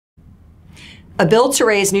A bill to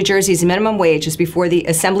raise New Jersey's minimum wage is before the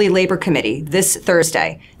Assembly Labor Committee this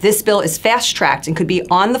Thursday. This bill is fast-tracked and could be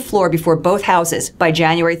on the floor before both houses by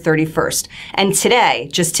January 31st. And today,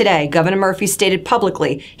 just today, Governor Murphy stated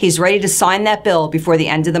publicly he's ready to sign that bill before the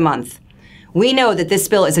end of the month. We know that this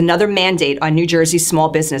bill is another mandate on New Jersey's small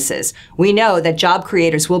businesses. We know that job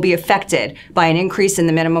creators will be affected by an increase in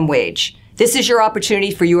the minimum wage. This is your opportunity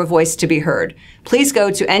for your voice to be heard. Please go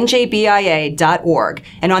to njbia.org,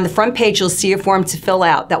 and on the front page you'll see a form to fill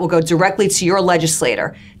out that will go directly to your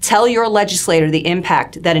legislator. Tell your legislator the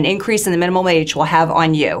impact that an increase in the minimum wage will have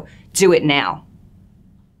on you. Do it now.